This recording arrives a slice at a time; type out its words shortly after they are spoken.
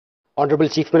Honorable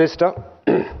Chief Minister,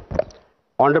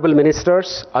 Honorable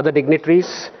Ministers, other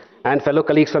dignitaries, and fellow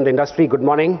colleagues from the industry, good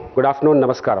morning, good afternoon,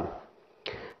 namaskaram.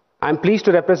 I'm pleased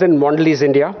to represent Mondelez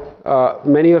India.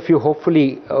 Many of you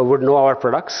hopefully would know our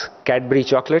products, Cadbury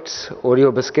chocolates,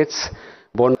 Oreo biscuits,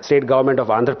 state government of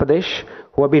Andhra Pradesh,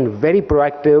 who have been very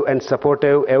proactive and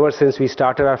supportive ever since we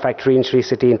started our factory in Sri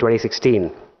City in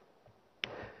 2016.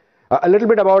 A little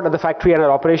bit about the factory and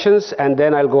our operations, and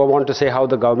then I'll go on to say how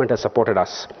the government has supported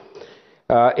us.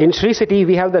 In Sri City,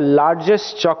 we have the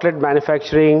largest chocolate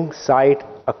manufacturing site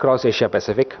across Asia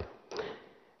Pacific.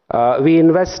 We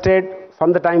invested,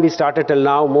 from the time we started till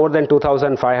now, more than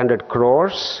 2,500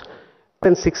 crores, more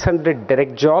than 600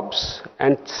 direct jobs,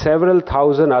 and several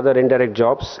thousand other indirect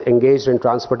jobs engaged in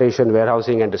transportation,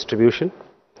 warehousing, and distribution.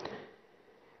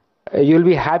 You'll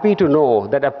be happy to know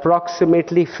that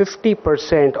approximately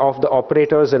 50% of the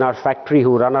operators in our factory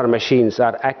who run our machines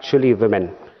are actually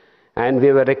women. And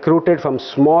we were recruited from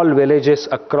small villages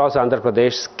across Andhra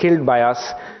Pradesh, skilled by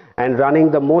us, and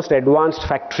running the most advanced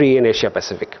factory in Asia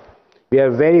Pacific. We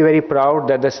are very, very proud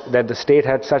that the state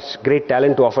had such great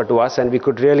talent to offer to us, and we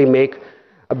could really make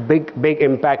a big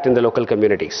impact in the local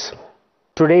communities.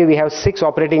 Today we have 6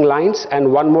 operating lines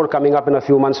and 1 more coming up in a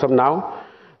few months from now.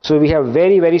 So we have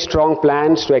very, very strong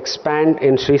plans to expand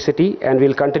in Sri City, and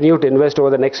we'll continue to invest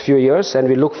over the next few years, and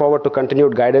we look forward to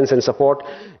continued guidance and support,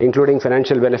 including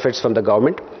financial benefits from the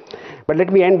government. But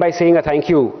let me end by saying a thank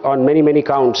you on many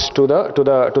counts to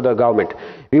the government.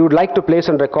 We would like to place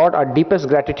on record our deepest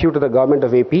gratitude to the government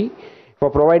of AP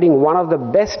for providing one of the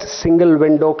best single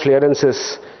window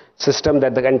clearances system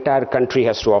that the entire country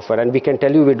has to offer. And we can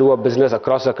tell you we do a business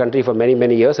across the country for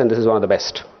many years, and this is one of the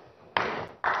best.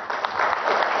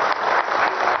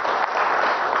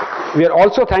 We are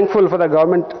also thankful for the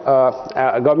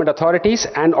government authorities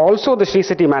and also the Sri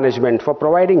City management for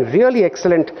providing really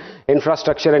excellent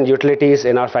infrastructure and utilities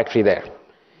in our factory there.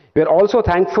 We are also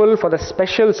thankful for the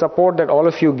special support that all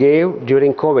of you gave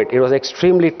during COVID. It was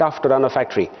extremely tough to run a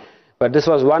factory, but this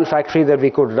was one factory that we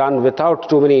could run without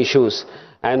too many issues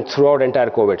and throughout entire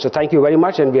COVID. So thank you very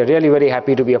much, and we are really very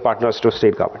happy to be a partners to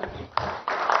state government.